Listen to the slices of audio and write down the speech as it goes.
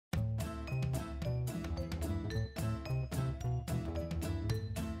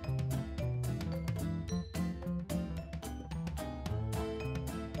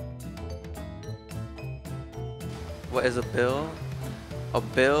What is a bill? A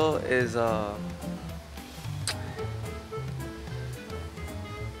bill is a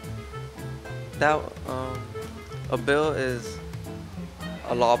bill is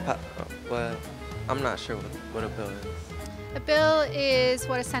a law. Well, I'm not sure what a bill is. A bill is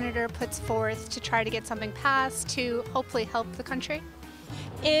what a senator puts forth to try to get something passed to hopefully help the country.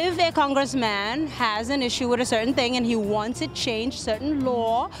 If a congressman has an issue with a certain thing and he wants it changed, certain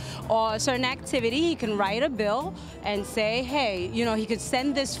law or certain activity, he can write a bill and say, hey, you know, he could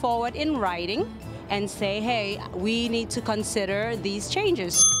send this forward in writing and say, hey, we need to consider these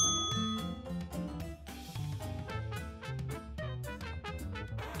changes.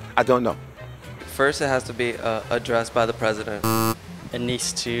 I don't know. First, it has to be addressed by the president. It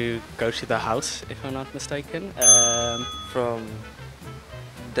needs to go to the House, if I'm not mistaken. From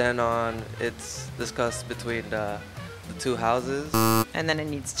then on, it's discussed between the two houses. And then it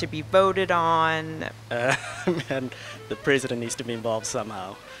needs to be voted on. And the president needs to be involved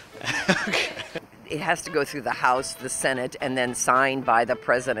somehow. It has to go through the House, the Senate, and then signed by the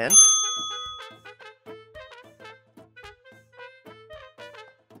president.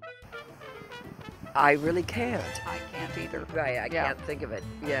 I really can't. I can't either. Right, I can't think of it.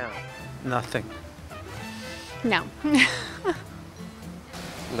 Yeah. Nothing. No.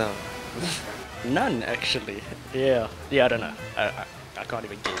 No. None, actually. Yeah, I don't know. I can't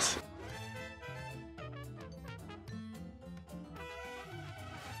even guess.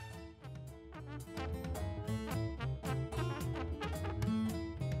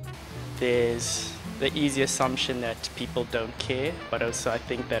 There's the easy assumption that people don't care, but also I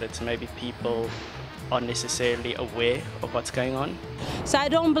think that it's maybe people aren't necessarily aware of what's going on. So I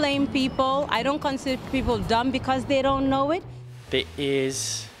don't blame people. I don't consider people dumb because they don't know it. There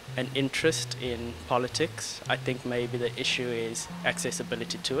is an interest in politics. I think maybe the issue is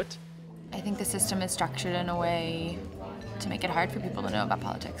accessibility to it. I think the system is structured in a way to make it hard for people to know about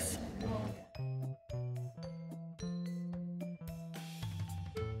politics.